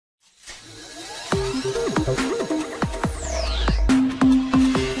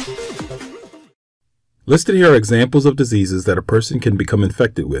Listed here are examples of diseases that a person can become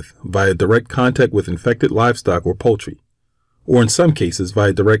infected with via direct contact with infected livestock or poultry, or in some cases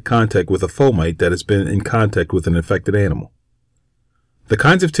via direct contact with a fomite that has been in contact with an infected animal. The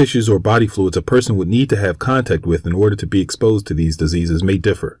kinds of tissues or body fluids a person would need to have contact with in order to be exposed to these diseases may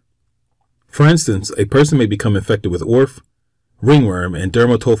differ. For instance, a person may become infected with orf, ringworm, and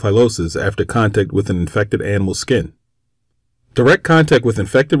dermatophylosis after contact with an infected animal's skin. Direct contact with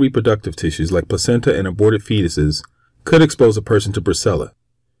infected reproductive tissues like placenta and aborted fetuses could expose a person to brucella,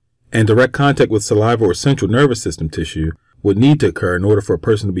 and direct contact with saliva or central nervous system tissue would need to occur in order for a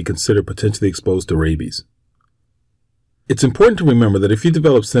person to be considered potentially exposed to rabies. It's important to remember that if you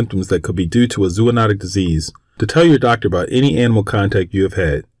develop symptoms that could be due to a zoonotic disease, to tell your doctor about any animal contact you have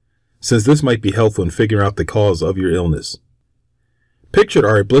had, since this might be helpful in figuring out the cause of your illness. Pictured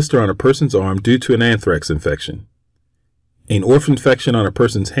are a blister on a person's arm due to an anthrax infection, an orf infection on a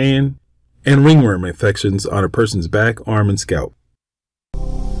person's hand, and ringworm infections on a person's back, arm, and scalp.